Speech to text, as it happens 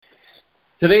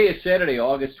Today is Saturday,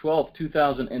 August 12th,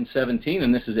 2017,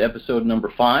 and this is episode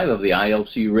number 5 of the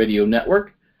ILC Radio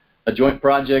Network, a joint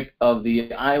project of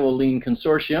the Iowa Lean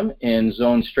Consortium and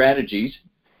Zone Strategies.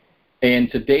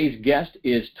 And today's guest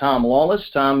is Tom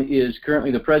Lawless. Tom is currently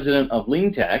the president of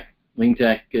LeanTech.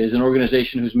 LeanTech is an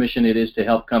organization whose mission it is to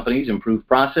help companies improve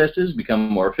processes, become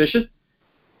more efficient,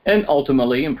 and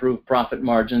ultimately improve profit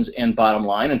margins and bottom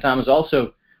line. And Tom is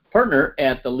also partner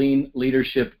at the Lean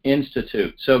Leadership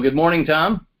Institute. So good morning,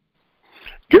 Tom.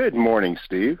 Good morning,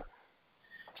 Steve.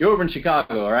 You're over in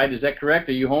Chicago, all right? Is that correct?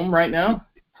 Are you home right now?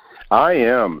 I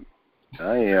am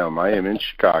in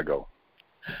Chicago.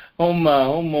 Home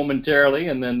momentarily,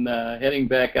 and then heading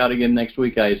back out again next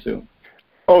week, I assume.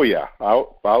 Oh, yeah.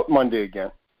 Out Monday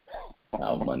again.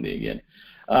 Out Monday again.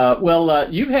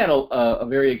 You've had a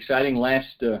very exciting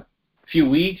last few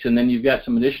weeks, and then you've got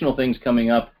some additional things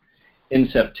coming up in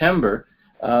September.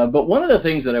 But one of the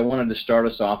things that I wanted to start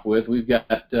us off with, we've got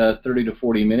 30 to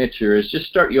 40 minutes here, is just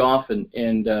start you off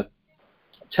and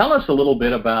tell us a little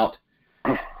bit about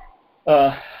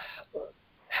how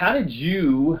did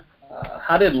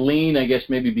Lean, I guess,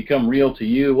 maybe become real to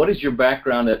you? What is your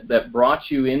background that brought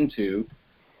you into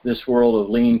this world of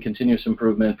Lean, continuous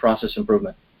improvement, process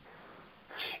improvement?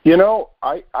 You know,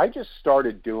 I just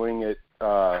started doing it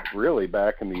really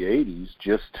back in the 80s,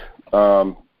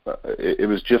 it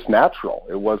was just natural.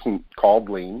 It wasn't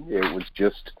called Lean. It was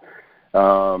just,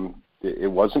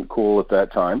 it wasn't cool at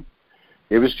that time.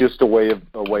 It was just a way of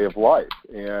life.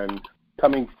 And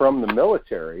coming from the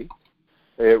military,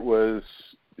 it was,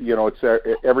 you know, it's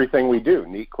everything we do,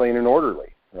 neat, clean, and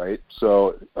orderly, right?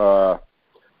 So to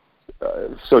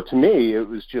me, it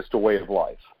was just a way of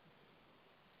life.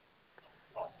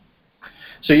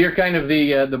 So you're kind of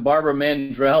the Barbara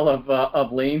Mandrell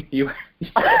of Lean. You were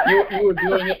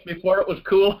doing it before it was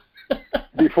cool.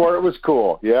 Before it was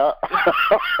cool, yeah.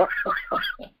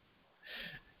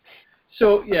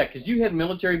 So yeah, because you had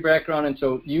military background, and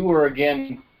so you were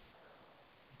again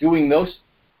doing those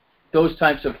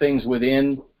types of things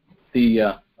within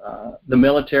the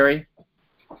military.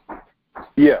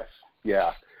 Yes,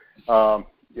 yeah, I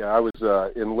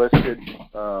was enlisted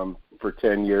for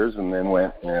 10 years, and then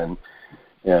went and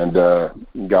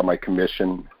got my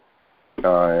commission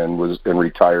and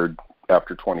retired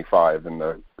after 25 in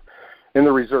the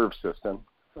reserve system.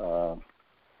 So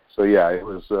yeah, it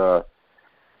was.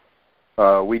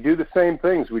 We do the same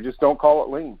things. We just don't call it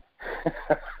Lean.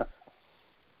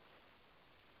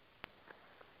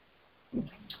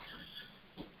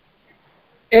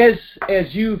 As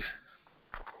you've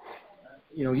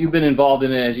been involved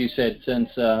in it, as you said,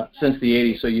 since the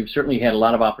 80s, so you've certainly had a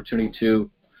lot of opportunity to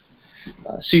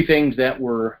see things that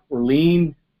were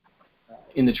Lean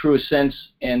in the truest sense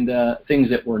and things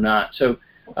that were not. So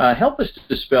help us to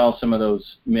dispel some of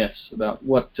those myths about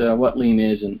what Lean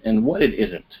is and what it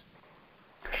isn't.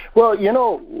 Well, you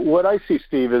know, what I see,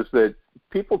 Steve, is that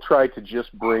people try to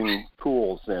just bring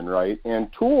tools in, right?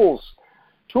 And tools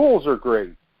are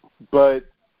great, but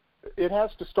it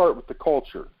has to start with the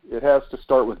culture. It has to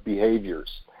start with behaviors.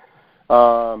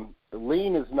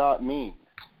 Lean is not mean.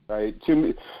 Right.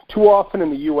 Too often in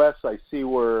the U.S., I see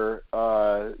where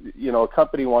a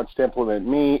company wants to implement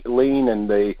Lean, and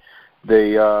they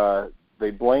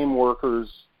blame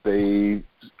workers. They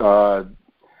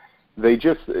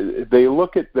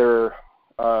look at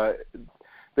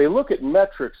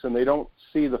metrics, and they don't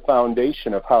see the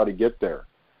foundation of how to get there.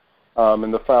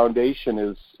 And the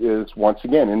foundation is once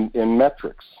again in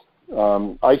metrics.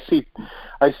 I see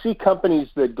companies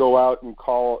that go out and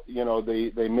call,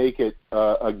 they make it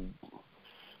their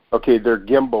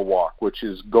Gemba walk, which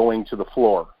is going to the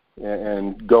floor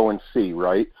and go and see,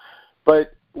 right?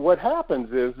 But what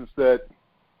happens is that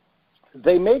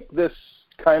they make this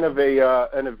kind of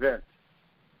an event,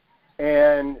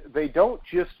 and they don't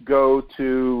just go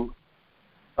to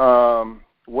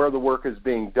where the work is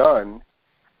being done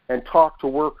and talk to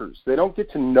workers. They don't get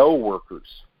to know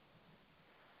workers.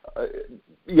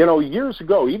 Years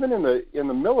ago, even in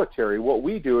the military, what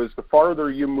we do is the farther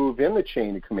you move in the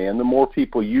chain of command, the more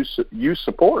people you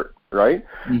support, right?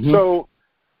 Mm-hmm. So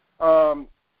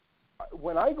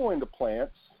when I go into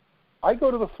plants, I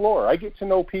go to the floor. I get to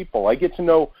know people. I get to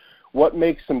know what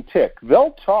makes them tick.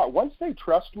 They'll talk. Once they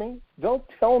trust me, they'll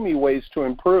tell me ways to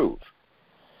improve.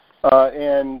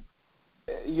 And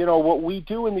what we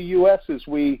do in the U.S. is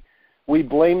we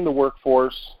blame the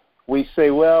workforce. We say,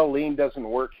 well, Lean doesn't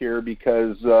work here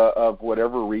because of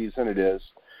whatever reason it is.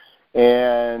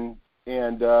 And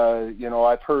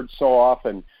I've heard so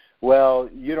often, well,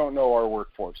 you don't know our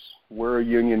workforce. We're a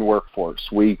union workforce.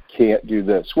 We can't do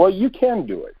this. Well, you can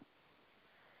do it.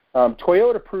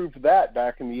 Toyota proved that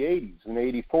back in the 80s, in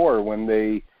 '84, when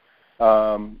they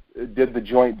did the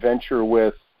joint venture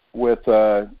with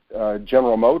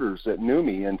General Motors at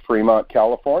NUMMI in Fremont,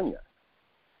 California.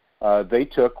 They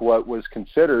took what was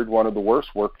considered one of the worst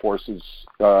workforces,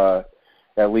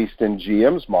 at least in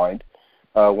GM's mind,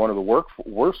 one of the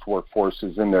worst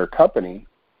workforces in their company,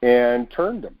 and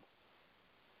turned them.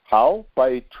 How?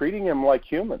 By treating them like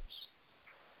humans.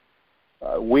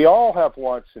 We all have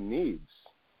wants and needs.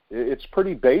 It's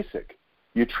pretty basic.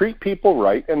 You treat people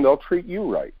right, and they'll treat you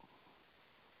right.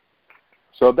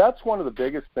 So that's one of the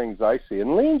biggest things I see.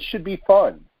 And lean should be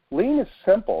fun. Lean is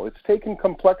simple. It's taking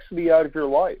complexity out of your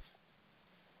life.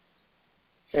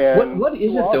 And what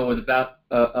is it, though, about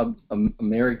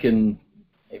American,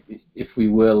 if we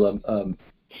will,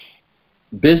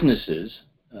 businesses,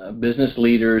 business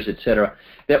leaders, etc.,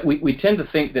 that we tend to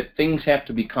think that things have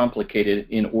to be complicated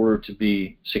in order to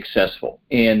be successful?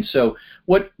 And so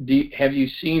have you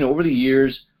seen over the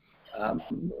years,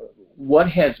 what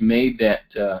has made that,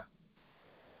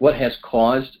 what has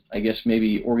caused, I guess,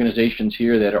 maybe organizations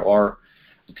here that are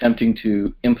attempting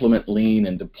to implement lean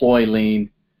and deploy lean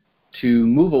to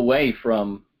move away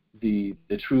from the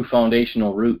true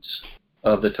foundational roots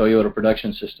of the Toyota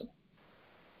production system?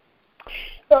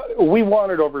 We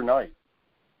want it overnight.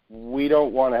 We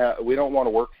don't want to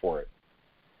work for it.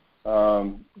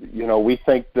 We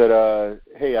think that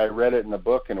hey, I read it in a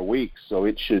book in a week, so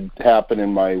it should happen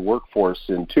in my workforce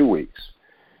in 2 weeks.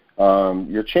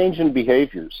 You're changing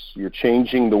behaviors. You're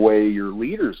changing the way your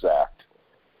leaders act,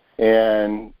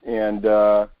 and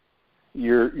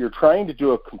you're trying to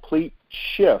do a complete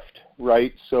shift,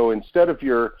 right? So instead of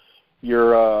your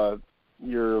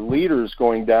leaders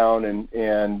going down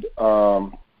and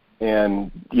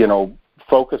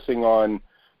focusing on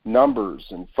numbers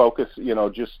and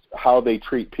just how they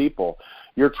treat people,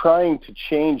 you're trying to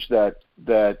change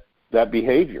that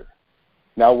behavior.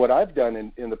 Now, what I've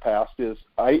done in the past is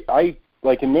I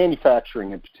like in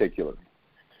manufacturing in particular,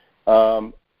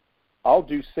 I'll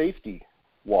do safety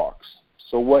walks.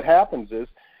 So what happens is,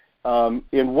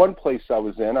 in one place I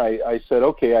was in, I said,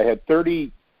 okay, I had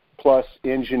 30 plus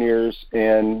engineers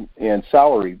and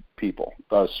salary people,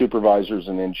 supervisors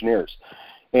and engineers.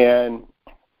 And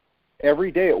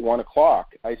every day at 1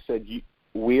 o'clock, I said,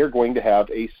 we are going to have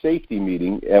a safety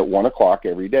meeting at 1 o'clock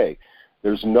every day.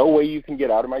 There's no way you can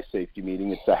get out of my safety meeting.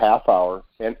 It's a half hour.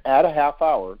 And at a half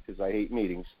hour, because I hate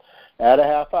meetings, at a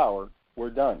half hour,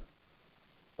 we're done.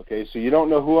 Okay, so you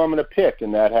don't know who I'm going to pick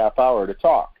in that half hour to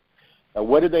talk. Now,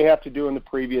 what did they have to do in the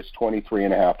previous 23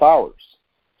 and a half hours?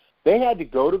 They had to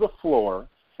go to the floor,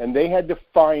 and they had to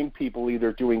find people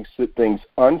either doing things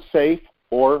unsafe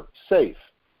or safe.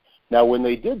 Now, when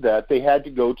they did that, they had to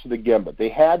go to the Gemba. They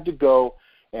had to go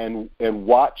and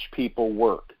watch people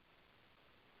work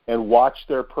and watch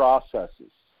their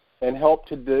processes and help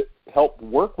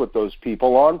work with those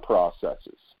people on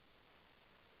processes.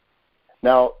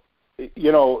 Now,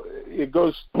 it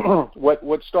goes,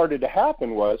 what started to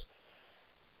happen was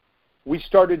we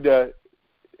started to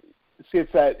see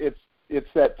it's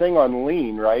that thing on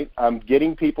lean, right? I'm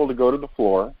getting people to go to the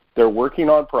floor. They're working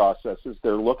on processes.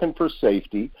 They're looking for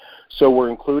safety. So we're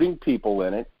including people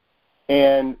in it,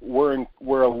 and we're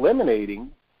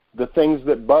eliminating the things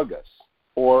that bug us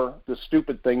or the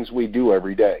stupid things we do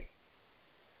every day.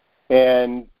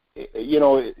 And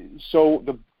so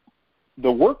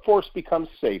the workforce becomes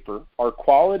safer, our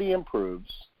quality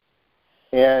improves,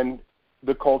 and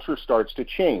the culture starts to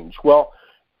change. Well,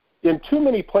 in too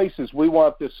many places, we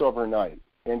want this overnight,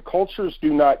 and cultures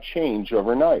do not change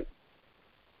overnight.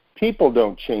 People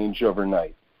don't change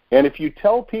overnight. And if you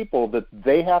tell people that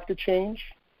they have to change,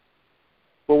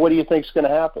 well, what do you think is going to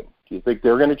happen? Do you think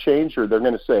they're going to change, or they're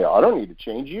going to say, I don't need to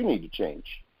change, you need to change?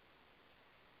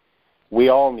 We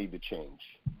all need to change.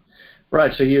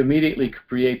 Right, so you immediately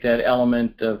create that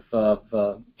element of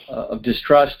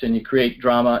distrust, and you create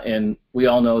drama, and we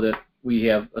all know that we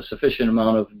have a sufficient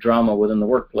amount of drama within the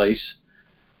workplace,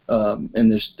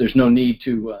 and there's no need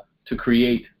to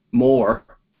create more.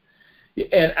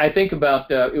 And I think about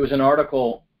it was an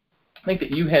article I think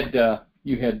that you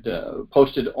had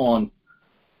posted on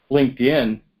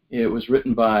LinkedIn. It was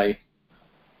written by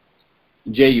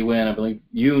JUN, I believe,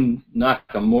 Yoon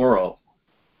Nakamura,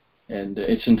 and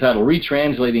it's entitled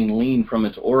 "Retranslating Lean from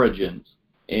Its Origins."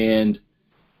 And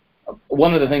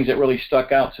one of the things that really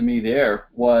stuck out to me there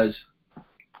was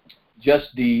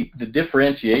just the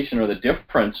differentiation or the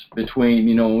difference between,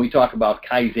 when we talk about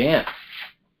Kaizen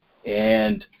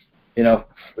and,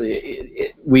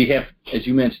 we have, as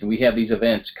you mentioned, we have these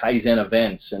events, Kaizen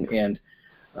events, and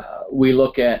we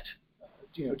look at,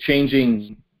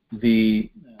 changing the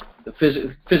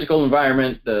physical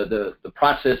environment, the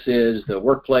processes, the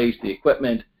workplace, the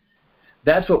equipment.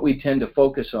 That's what we tend to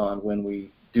focus on when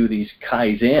we do these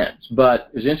Kaizens. But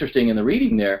it was interesting in the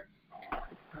reading there,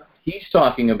 he's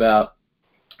talking about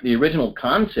the original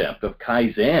concept of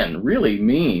Kaizen really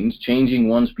means changing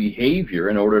one's behavior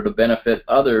in order to benefit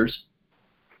others.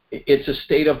 It's a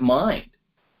state of mind.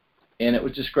 And it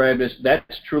was described as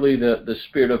that's truly the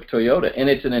spirit of Toyota. And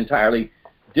it's an entirely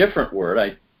different word.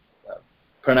 I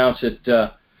pronounce it,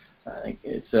 I think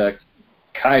it's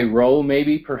Kairo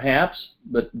maybe perhaps,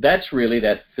 but that's really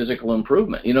that physical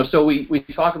improvement. So we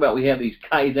talk about we have these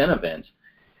Kaizen events,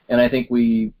 and I think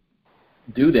we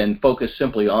do then focus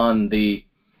simply on the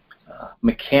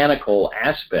mechanical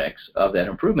aspects of that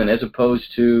improvement as opposed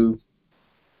to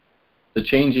the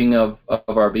changing of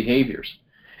our behaviors.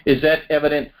 Is that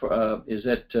evident? Is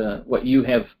that what you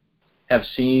have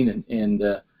seen and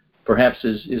perhaps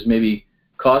is maybe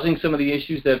causing some of the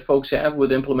issues that folks have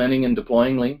with implementing and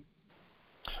deploying Lean?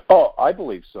 Oh, I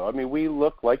believe so. I mean, we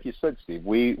look, like you said, Steve,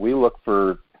 we look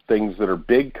for things that are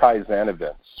big Kaizen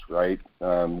events, right?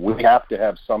 We have to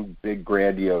have some big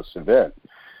grandiose event.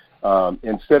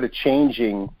 Instead of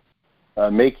changing,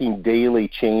 making daily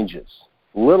changes,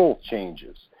 little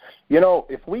changes.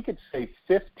 If we could save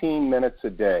 15 minutes a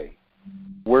day,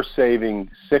 we're saving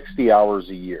 60 hours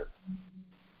a year.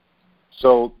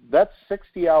 So that's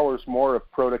 60 hours more of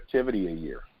productivity a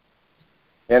year.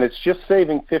 And it's just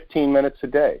saving 15 minutes a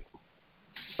day.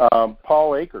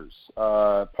 Paul Akers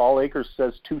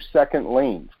says 2-second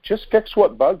Lean. Just fix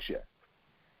what bugs you.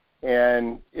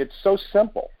 And it's so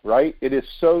simple, right? It is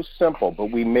so simple,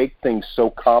 but we make things so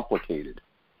complicated.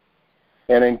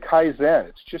 And in Kaizen,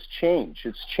 it's just change.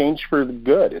 It's change for the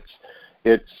good.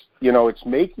 It's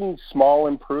making small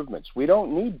improvements. We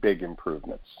don't need big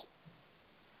improvements.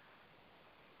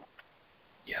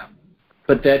 Yeah,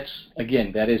 but that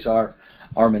is our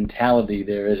mentality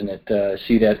there, isn't it?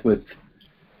 See that with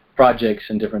projects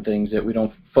and different things, that we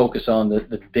don't focus on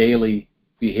the daily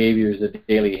behaviors, the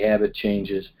daily habit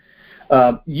changes.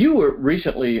 You were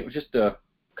recently, just a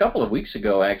couple of weeks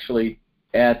ago actually,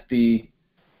 at the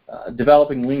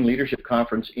Developing Lean Leadership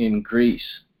Conference in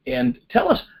Greece. And tell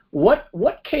us, what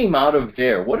came out of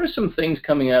there? What are some things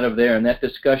coming out of there in that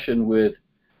discussion with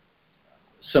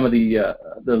some of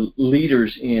the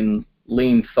leaders in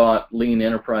lean thought, lean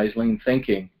enterprise, lean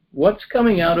thinking? What's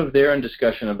coming out of there in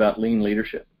discussion about lean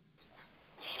leadership?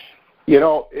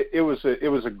 It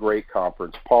was a great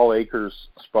conference. Paul Akers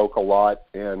spoke a lot,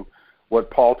 and what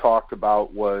Paul talked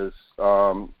about was,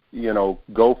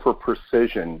 go for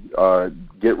precision,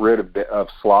 get rid of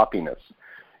sloppiness.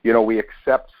 We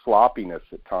accept sloppiness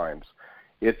at times.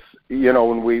 It's,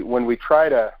 when we try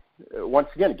to, once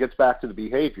again, it gets back to the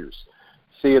behaviors.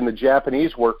 See, in the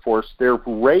Japanese workforce, they're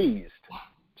raised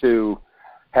to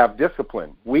have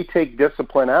discipline. We take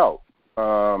discipline out,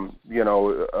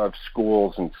 of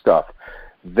schools and stuff.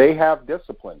 They have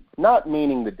discipline, not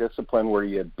meaning the discipline where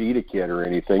you beat a kid or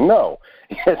anything. No,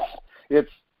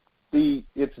 it's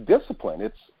discipline.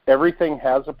 It's everything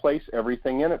has a place,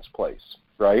 everything in its place,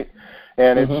 right?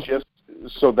 And it's just,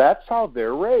 so that's how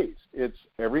they're raised. It's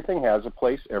everything has a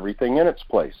place, everything in its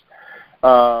place,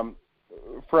 from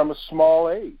a small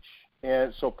age.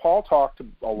 And so Paul talked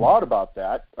a lot about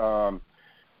that.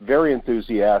 Very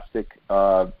enthusiastic,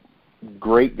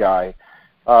 great guy.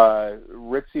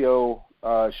 Rizzio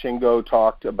Shingo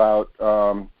talked about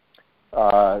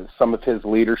some of his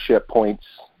leadership points,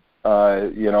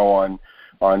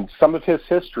 on some of his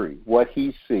history, what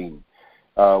he's seen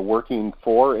working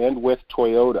for and with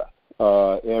Toyota,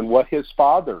 and what his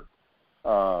father,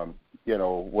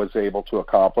 was able to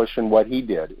accomplish and what he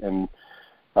did. And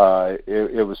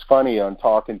it was funny on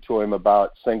talking to him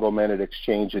about single-minute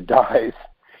exchange of dies.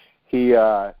 He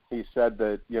said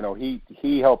that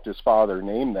he helped his father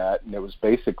name that, and it was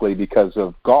basically because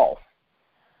of golf.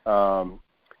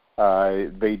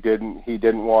 He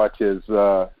didn't want his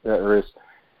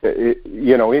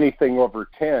anything over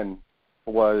 10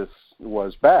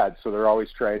 was bad, so they're always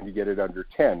trying to get it under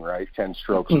 10, right? 10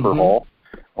 strokes per hole.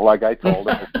 Like I told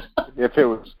him, if it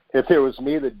was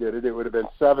me that did it, it would have been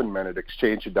 7-minute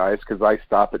exchange of dice because I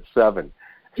stop at 7.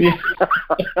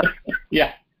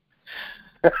 Yeah.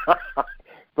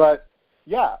 But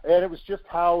yeah, and it was just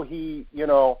how he,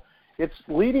 it's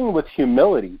leading with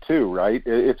humility too, right?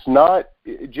 It's not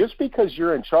just because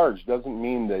you're in charge doesn't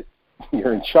mean that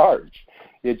you're in charge.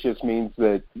 It just means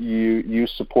that you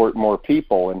support more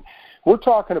people. And we're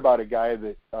talking about a guy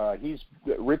that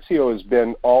Rizzio has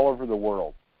been all over the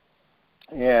world,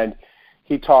 and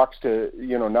he talks to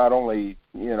not only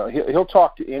he'll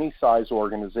talk to any size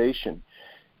organization,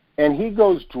 and he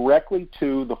goes directly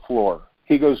to the floor.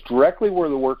 He goes directly where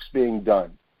the work's being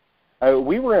done.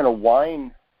 We were in a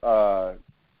wine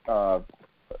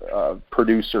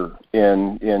producer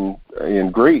in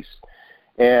Greece,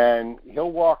 and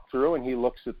he'll walk through and he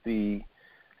looks at the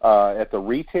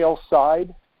retail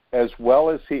side as well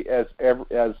as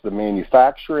the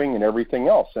manufacturing and everything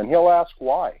else, and he'll ask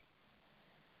why.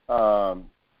 Why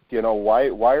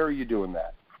are you doing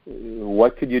that?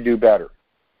 What could you do better?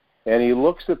 And he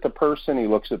looks at the person, he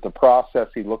looks at the process,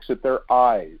 he looks at their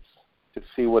eyes to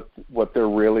see what they're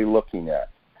really looking at.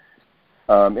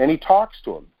 And he talks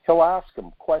to them. He'll ask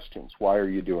them questions. Why are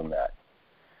you doing that?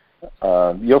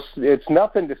 It's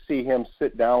nothing to see him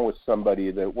sit down with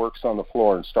somebody that works on the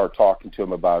floor and start talking to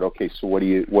him about, okay, so what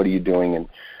are you doing and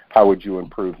how would you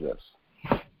improve this?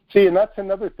 See, and that's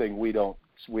another thing we don't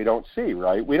see,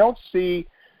 right? We don't see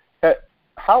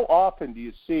how often do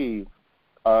you see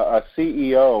a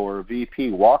CEO or a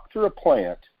VP walk through a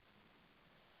plant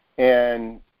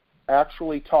and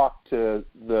actually talk to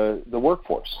the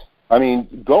workforce? I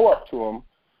mean, go up to them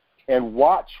and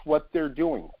watch what they're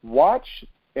doing.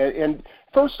 And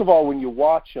first of all, when you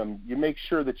watch them, you make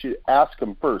sure that you ask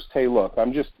them first, hey, look,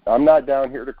 I'm not down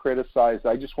here to criticize.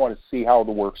 I just want to see how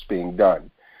the work's being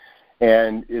done.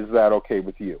 And is that okay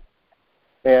with you?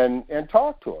 And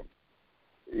talk to them,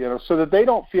 so that they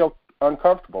don't feel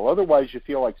uncomfortable. Otherwise, you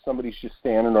feel like somebody's just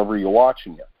standing over you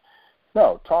watching you.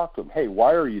 No, talk to them. Hey,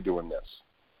 why are you doing this?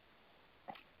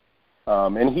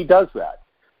 And he does that.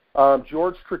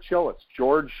 George Trachillis.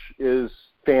 George is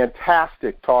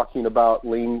fantastic talking about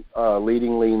leading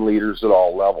lean leaders at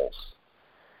all levels.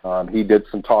 He did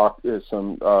some talking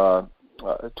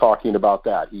about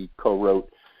that. He co-wrote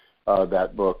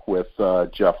that book with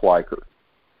Jeff Weicker.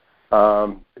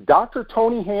 Dr.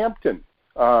 Tony Hampton,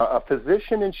 a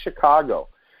physician in Chicago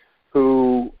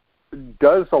who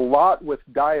does a lot with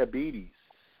diabetes.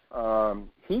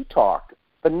 He talked,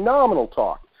 phenomenal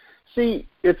talk. See,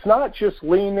 it's not just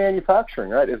lean manufacturing,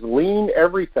 right? It's lean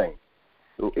everything.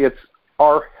 It's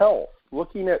our health,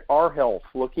 looking at our health,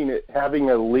 looking at having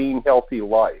a lean, healthy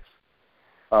life.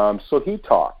 So he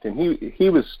talked, and he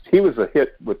was a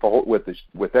hit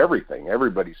with everything.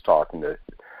 Everybody's talking to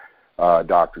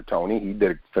Dr. Tony. He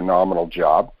did a phenomenal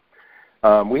job.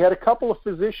 We had a couple of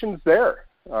physicians there.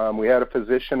 We had a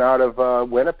physician out of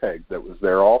Winnipeg that was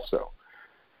there also.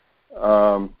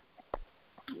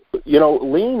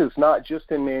 Lean is not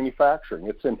just in manufacturing.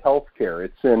 It's in healthcare.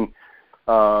 It's in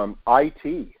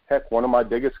IT. Heck, one of my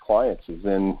biggest clients is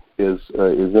in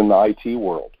the IT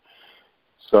world.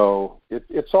 So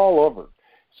it's all over.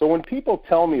 So when people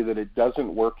tell me that it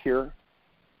doesn't work here,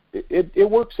 it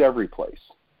works every place.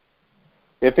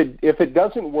 If it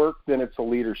doesn't work, then it's a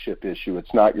leadership issue.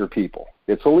 It's not your people.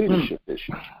 It's a leadership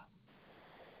issue.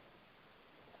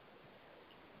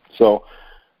 So,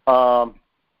 a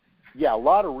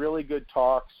lot of really good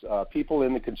talks. People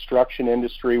in the construction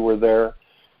industry were there.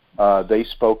 They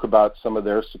spoke about some of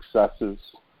their successes.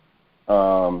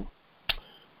 One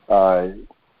guy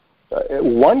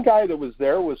that was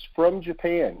there was from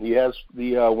Japan. He has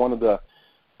one of the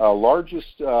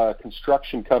largest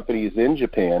construction companies in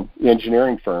Japan,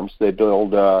 engineering firms. They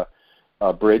build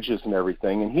bridges and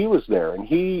everything. And he was there, and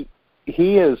he's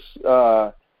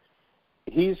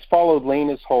followed lean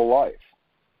his whole life.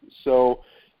 So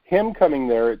him coming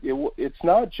there, it's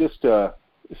not just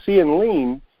seeing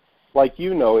lean, like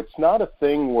it's not a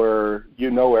thing where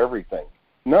you know everything.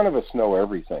 None of us know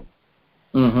everything.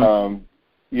 Mm-hmm.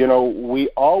 We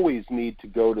always need to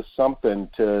go to something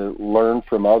to learn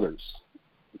from others.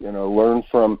 I learn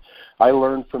from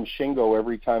Shingo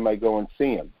every time I go and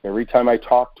see him. Every time I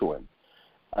talk to him,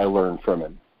 I learn from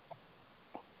him.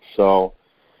 So,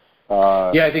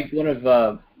 I think one of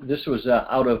this was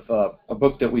out of a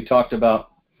book that we talked about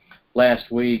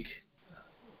last week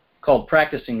called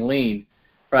Practicing Lean.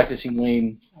 Practicing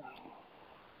Lean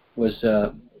was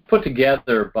put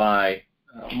together by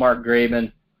Mark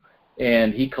Graban,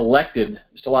 and he collected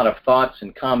just a lot of thoughts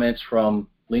and comments from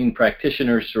lean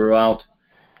practitioners throughout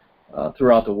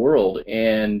the world.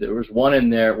 And there was one in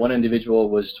there, one individual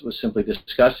was simply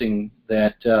discussing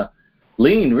that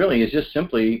lean really is just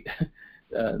simply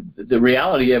the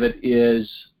reality of it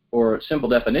is, or a simple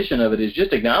definition of it is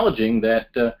just acknowledging that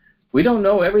we don't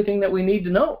know everything that we need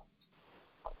to know.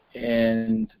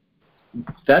 And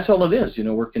that's all it is.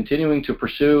 We're continuing to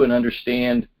pursue and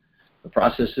understand the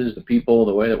processes, the people,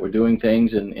 the way that we're doing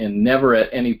things, and never at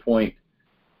any point,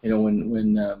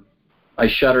 when I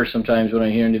shudder sometimes when I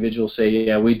hear individuals say,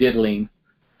 yeah, we did lean.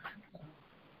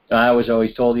 I was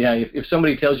always told, if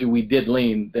somebody tells you we did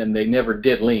lean, then they never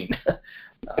did lean.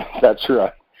 That's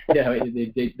right.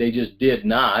 They just did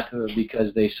not,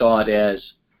 because they saw it as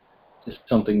just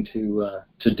something to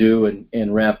do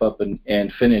and wrap up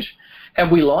and finish.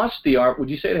 Have we lost the art? Would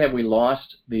you say that have we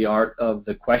lost the art of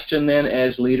the question then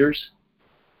as leaders?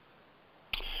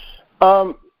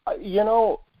 You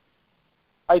know,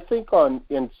 I think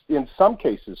in some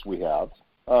cases we have.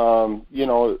 You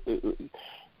know,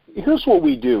 here's what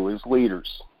we do as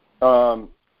leaders.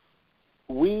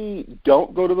 We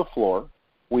don't go to the floor.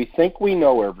 We think we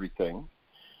know everything.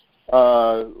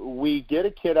 We get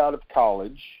a kid out of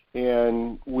college,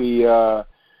 and we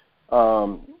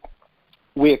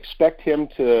expect him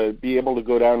to be able to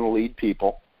go down and lead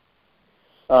people.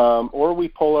 Or we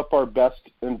pull up our best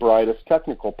and brightest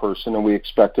technical person, and we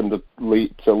expect him to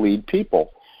lead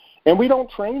people. And we don't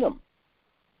train them.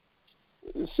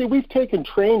 See, we've taken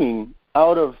training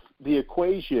out of the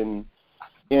equation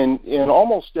in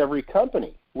almost every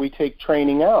company. We take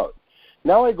training out.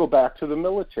 Now I go back to the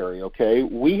military, okay?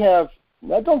 We have,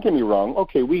 now don't get me wrong,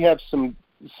 okay, we have some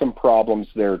problems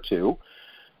there too.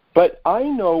 But I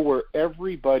know where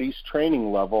everybody's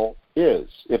training level is.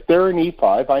 If they're an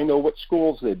E5, I know what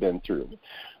schools they've been through.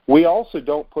 We also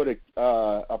don't put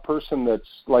a person that's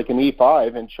like an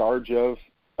E5 in charge of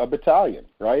a battalion,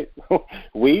 right?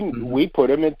 we put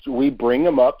them in, we bring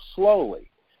them up slowly,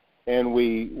 and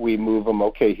we move them.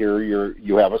 Okay, here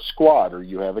you have a squad, or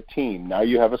you have a team. Now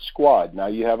you have a squad. Now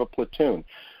you have a platoon.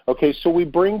 Okay, so we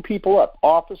bring people up.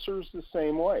 Officers the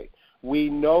same way. We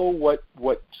know what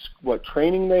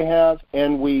training they have,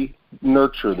 and we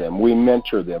nurture them, we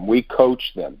mentor them, we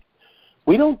coach them.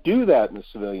 We don't do that in the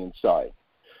civilian side.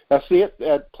 Now, see,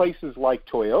 at places like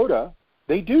Toyota,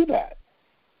 they do that.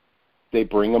 They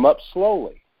bring them up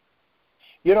slowly.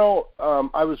 You know,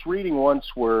 I was reading once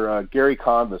where Gary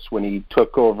Convis, when he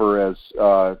took over as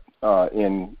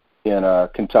in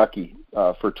Kentucky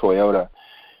for Toyota,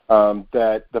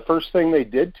 that the first thing they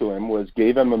did to him was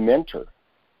gave him a mentor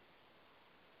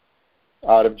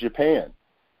out of Japan.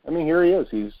 I mean, here he is.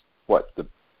 He's the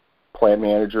plant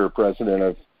manager or president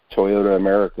of Toyota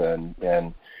America,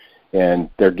 and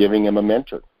they're giving him a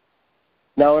mentor.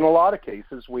 Now, in a lot of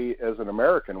cases, we, as an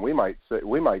American, we might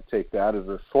take that as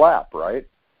a slap, right?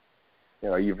 You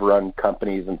know, you've run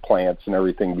companies and plants and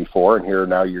everything before, and here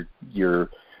now you're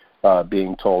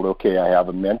being told, okay, I have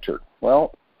a mentor.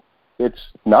 Well, it's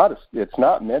not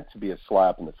meant to be a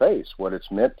slap in the face. What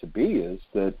it's meant to be is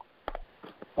that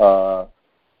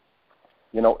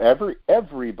you know,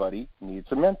 everybody needs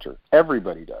a mentor.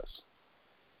 Everybody does.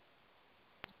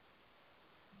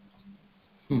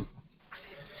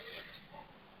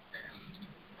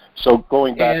 So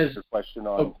going back to the question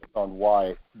on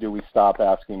why do we stop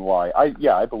asking why?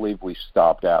 I believe we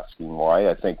stopped asking why.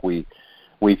 I think we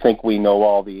think we know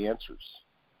all the answers.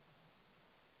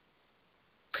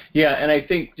 Yeah, and I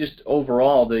think just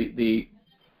overall the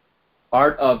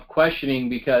art of questioning,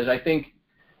 because I think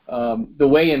the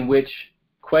way in which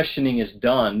questioning is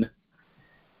done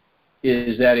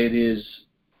is that it is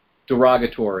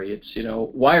derogatory. It's, you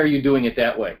know, why are you doing it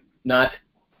that way? Not,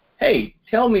 hey,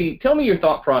 tell me your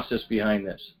thought process behind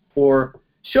this, or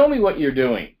show me what you're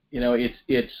doing. You know,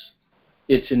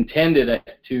 it's intended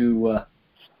to.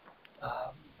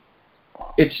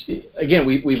 It's again,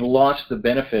 we've lost the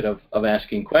benefit of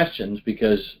asking questions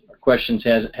because questions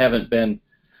haven't been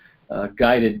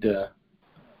guided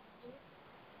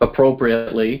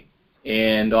appropriately,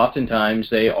 and oftentimes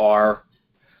they are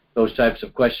those types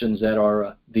of questions that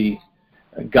are the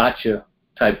gotcha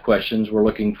type questions. We're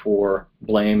looking for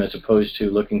blame as opposed to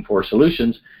looking for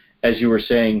solutions, as you were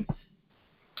saying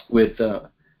with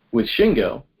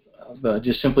Shingo,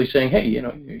 just simply saying, hey, you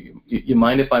know, you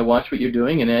mind if I watch what you're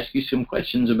doing and ask you some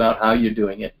questions about how you're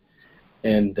doing it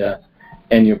and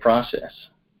your process.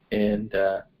 And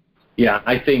yeah,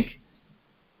 I think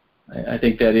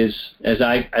that is, as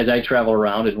I travel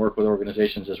around and work with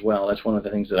organizations as well, that's one of the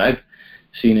things that I've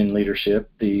seen in leadership,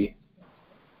 the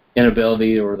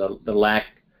inability or the lack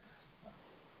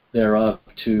thereof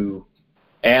to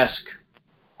ask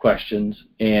questions,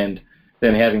 and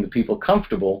then having the people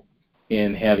comfortable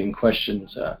in having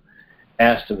questions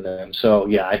asked of them. So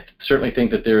yeah, I certainly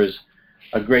think that there is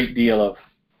a great deal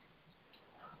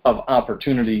of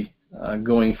opportunity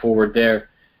going forward there.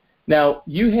 Now,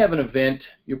 you have an event,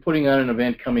 you're putting on an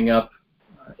event coming up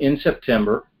in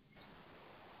September,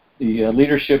 the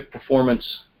Leadership Performance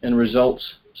and Results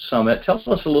Summit. Tell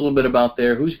us a little bit about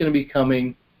there, who's going to be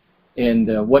coming,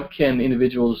 and what can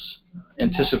individuals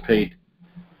anticipate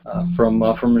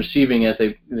from receiving as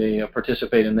they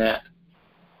participate in that?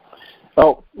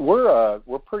 Oh,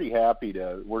 we're pretty happy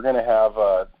we're going to have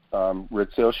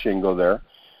Ritsuo Shingo there.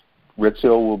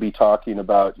 Ritsuo will be talking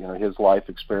about, you know, his life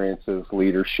experiences,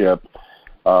 leadership,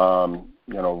 you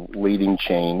know, leading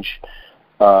change.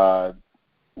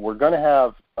 we're going to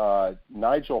have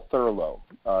Nigel Thurlow.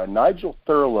 Nigel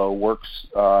Thurlow works.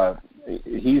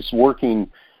 He's working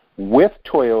with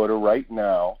Toyota right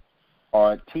now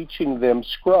on teaching them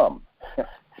Scrum.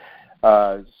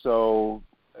 So,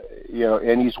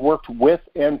 and he's worked with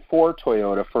and for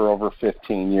Toyota for over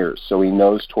 15 years. So he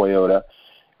knows Toyota.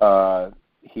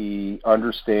 He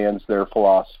understands their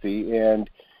philosophy, and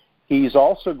he's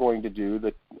also going to do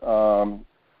the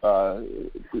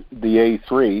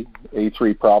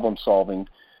A3 problem solving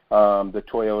the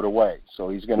Toyota way. So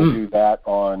he's going to do that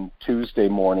on Tuesday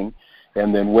morning,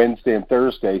 and then Wednesday and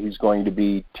Thursday he's going to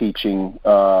be teaching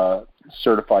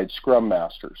certified Scrum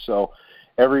Master. So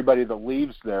everybody that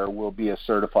leaves there will be a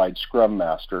certified Scrum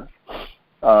Master.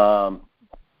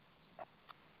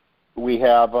 We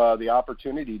have the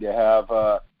opportunity to have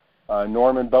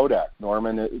Norman Bodak.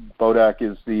 Norman Bodak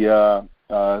is the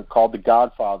called the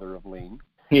Godfather of Lean.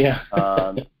 Yeah.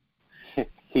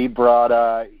 He brought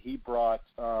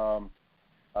Shigeo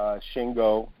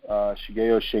Shingo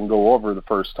over the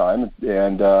first time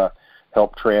and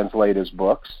helped translate his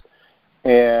books.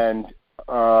 And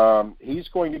he's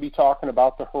going to be talking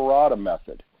about the Harada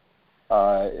method.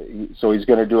 So he's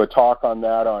going to do a talk on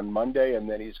that on Monday, and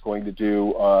then he's going to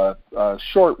do a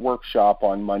short workshop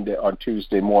on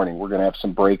Tuesday morning. We're going to have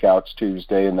some breakouts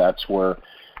Tuesday, and that's where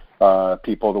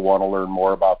people that want to learn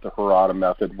more about the Harada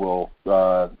method will,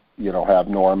 have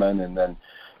Norman, and then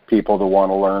people that want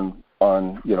to learn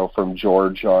from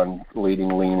George on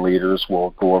leading lean leaders will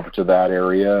go over to that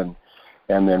area,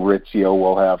 and then Rizzio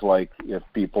will have, if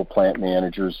people, plant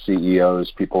managers,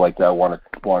 CEOs, people like that want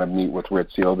to meet with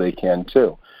Rizzio, they can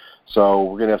too. So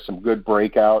we're going to have some good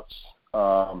breakouts.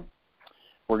 We're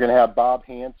going to have Bob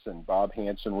Hansen. Bob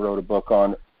Hansen wrote a book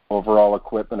on overall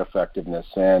equipment effectiveness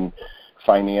and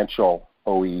financial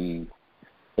OEE.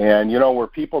 And, where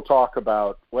people talk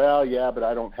about, well, yeah, but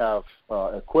I don't have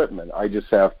equipment. I just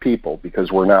have people because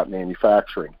we're not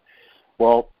manufacturing.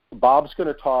 Well, Bob's going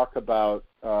to talk about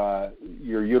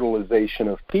your utilization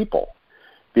of people,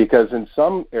 because in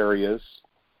some areas,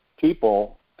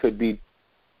 equipment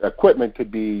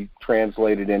could be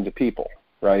translated into people,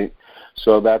 right?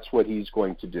 So that's what he's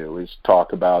going to do, is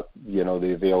talk about,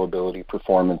 the availability,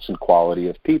 performance, and quality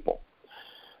of people.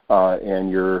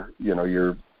 And you're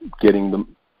getting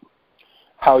them,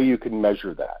 how you can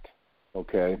measure that,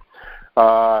 okay?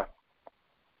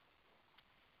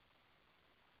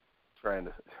 Trying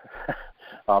to,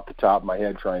 off the top of my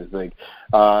head, trying to think.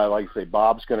 Like I say,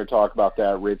 Bob's going to talk about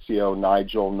that, Rizzio,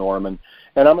 Nigel, Norman,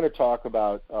 and I'm going to talk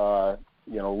about,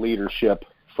 leadership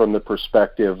from the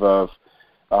perspective of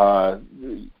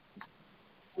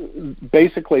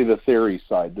basically the theory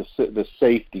side, the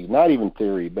safety, not even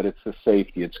theory, but it's the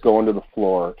safety. It's going to the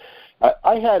floor.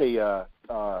 I had a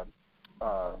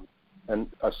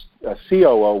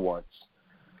COO once.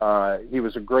 He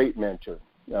was a great mentor.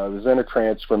 It was in a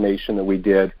transformation that we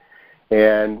did,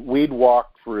 and we'd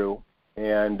walk through,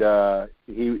 and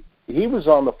he was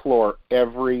on the floor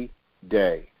every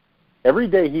day. Every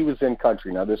day he was in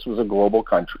country. Now, this was a global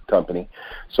company.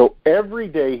 So every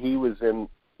day he was in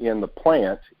the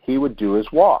plant, he would do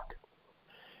his walk.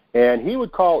 And he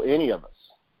would call any of us.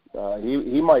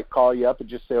 He might call you up and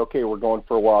just say, okay, we're going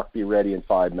for a walk, be ready in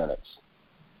 5 minutes.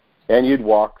 And you'd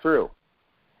walk through.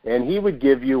 And he would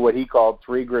give you what he called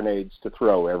 3 grenades to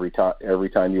throw every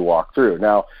time you walk through.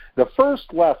 Now, the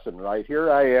first lesson, right,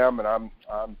 here I am, and I'm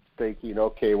thinking,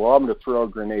 okay, well, I'm going to throw a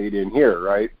grenade in here,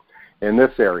 right, in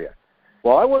this area.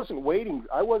 Well, I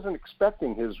wasn't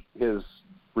expecting his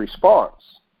response.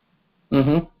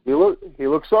 Mm-hmm. He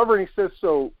looks over and he says,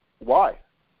 so why?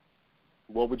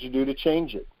 What would you do to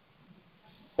change it?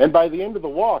 And by the end of the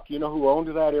walk, you know who owned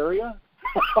that area?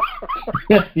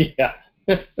 Yeah.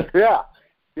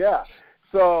 Yeah.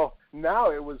 So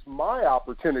now it was my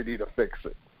opportunity to fix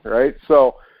it, right?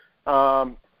 So,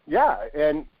 and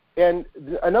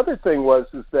another thing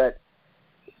is that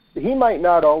he might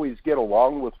not always get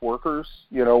along with workers,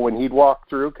 when he'd walk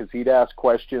through, because he'd ask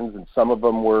questions, and some of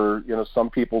them were, some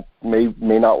people may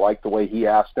not like the way he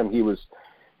asked them. He was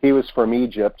from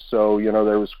Egypt, so,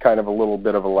 there was kind of a little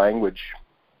bit of a language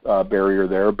barrier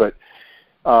there. But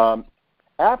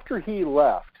after he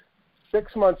left,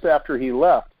 6 months after he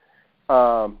left,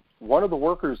 one of the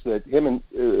workers that him and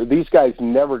these guys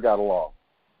never got along.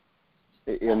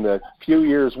 In the few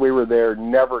years we were there,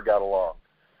 never got along.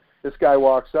 This guy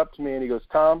walks up to me and he goes,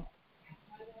 Tom,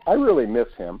 I really miss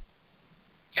him.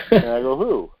 And I go,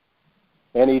 who?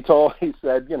 And he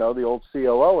said, the old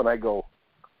COO. And I go,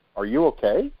 are you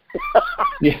okay?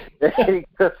 Yeah. And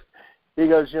he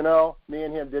goes, me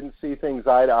and him didn't see things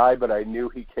eye to eye, but I knew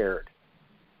he cared.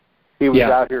 He was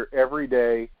out here every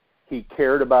day. He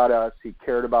cared about us. He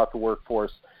cared about the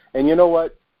workforce. And you know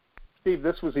what, Steve?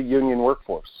 This was a union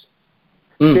workforce.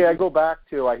 See, I go back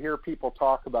to, I hear people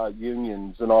talk about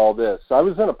unions and all this. I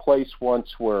was in a place once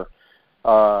where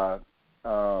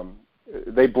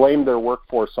they blamed their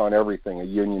workforce on everything, a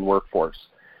union workforce.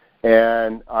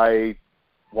 And I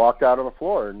walked out on the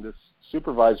floor, and this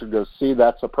supervisor goes, see,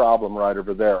 that's a problem right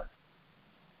over there.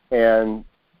 And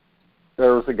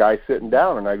there was a guy sitting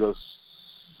down, and I go,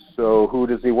 so who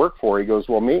does he work for? He goes,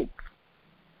 well, me.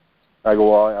 I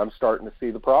go, well, I'm starting to see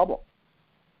the problem.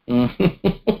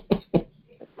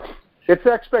 It's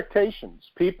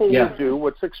expectations. People will do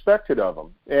what's expected of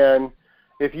them. And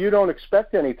if you don't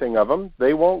expect anything of them,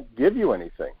 they won't give you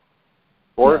anything.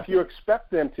 Or if you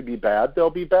expect them to be bad, they'll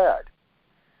be bad.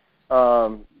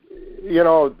 You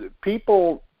know,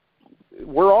 people,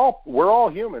 we're all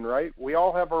human, right? We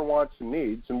all have our wants and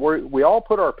needs, and we all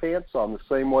put our pants on the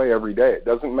same way every day. It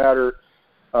doesn't matter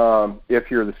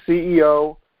if you're the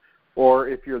CEO or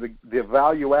if you're the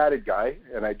value-added guy,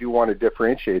 and I do want to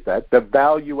differentiate that, the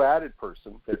value-added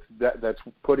person that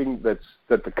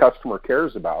the customer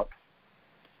cares about.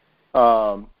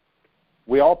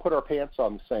 We all put our pants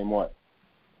on the same way.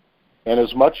 And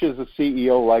as much as a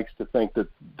CEO likes to think that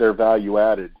they're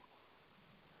value-added,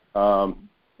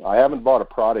 I haven't bought a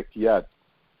product yet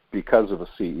because of a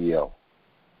CEO.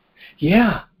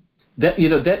 Yeah,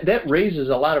 that raises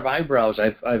a lot of eyebrows.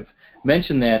 I've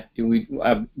mentioned that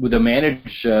with a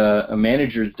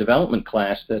manager's development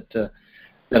class that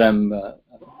I'm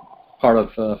part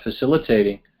of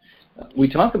facilitating. We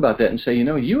talk about that and say,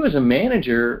 you as a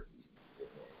manager,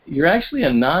 you're actually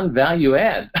a non-value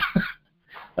add.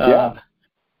 And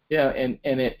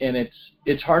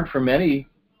it's hard for many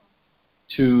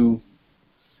to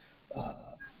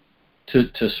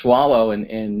swallow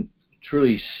and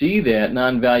truly see that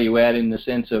non-value add in the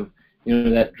sense of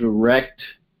that direct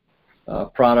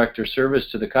product or service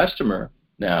to the customer.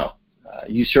 Now,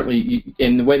 you certainly,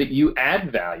 in the way that you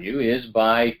add value is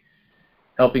by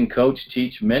helping coach,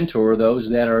 teach, mentor those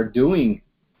that are doing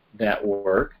that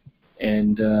work.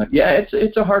 And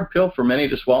it's a hard pill for many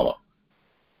to swallow.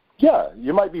 Yeah,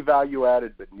 you might be value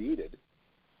added but needed,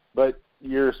 but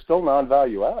you're still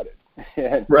non-value added.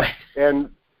 Right. And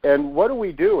what do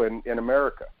we do in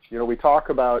America? We talk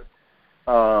about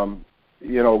one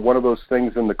of those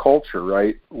things in the culture,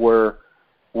 right, where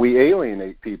we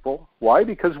alienate people. Why?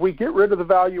 Because we get rid of the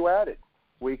value added.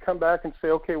 We come back and say,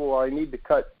 okay, well, I need to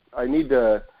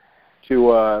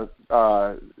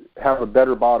have a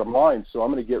better bottom line, so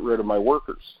I'm going to get rid of my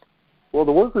workers. Well,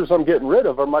 the workers I'm getting rid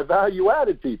of are my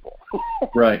value-added people.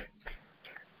 Right.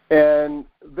 And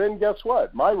then guess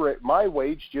what? My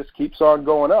wage just keeps on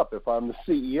going up if I'm the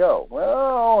CEO.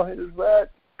 Well, is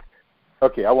that...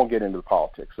 Okay, I won't get into the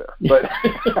politics there. But,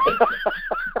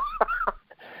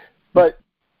 but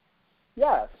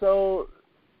yeah, so,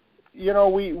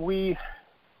 we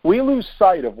lose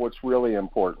sight of what's really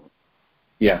important.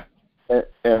 Yeah.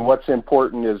 And what's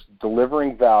important is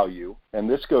delivering value. And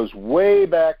this goes way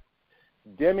back.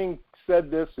 Deming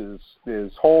said this,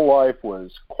 his whole life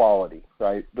was quality,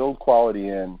 right? Build quality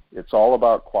in. It's all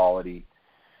about quality.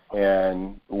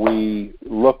 And we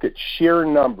look at sheer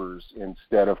numbers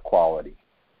instead of quality.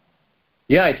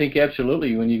 Yeah, I think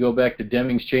absolutely. When you go back to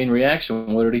Deming's chain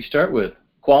reaction, what did he start with?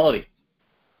 Quality.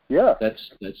 Yeah.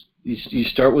 That's you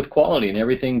start with quality, and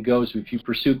everything goes. If you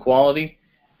pursue quality,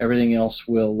 everything else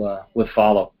will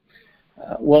follow.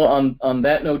 Well, on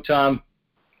that note, Tom,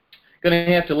 going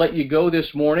to have to let you go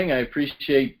this morning. I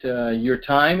appreciate your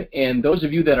time, and those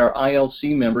of you that are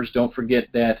ILC members, don't forget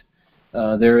that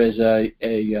there is a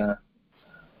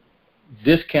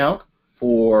discount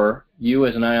for you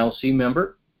as an ILC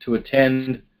member to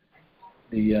attend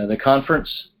the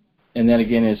conference, and that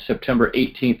again is September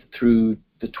 18th through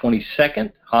the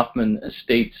 22nd, Hoffman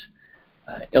Estates,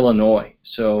 Illinois.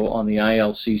 So on the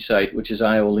ILC site, which is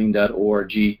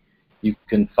iowalean.org, you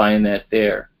can find that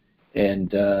there. And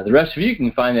the rest of you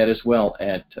can find that as well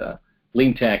at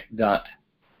leantech.com.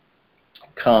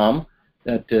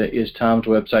 That is Tom's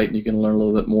website, and you can learn a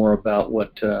little bit more about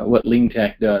what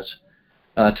LeanTech does.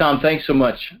 Tom, thanks so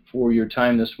much for your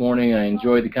time this morning. I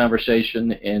enjoyed the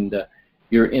conversation and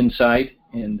your insight,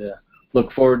 and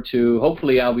look forward to,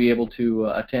 hopefully I'll be able to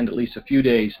attend at least a few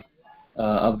days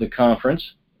of the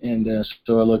conference. And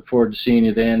so I look forward to seeing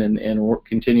you then and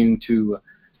continuing to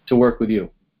work with you.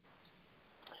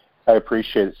 I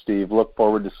appreciate it, Steve. Look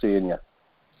forward to seeing you.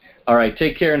 All right.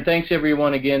 Take care, and thanks,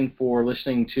 everyone, again for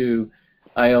listening to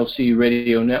ILC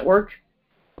Radio Network.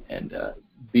 And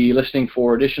be listening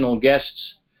for additional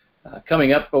guests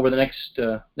coming up over the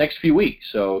next few weeks.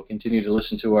 So continue to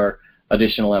listen to our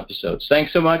additional episodes.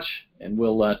 Thanks so much, and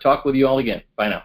we'll talk with you all again. Bye now.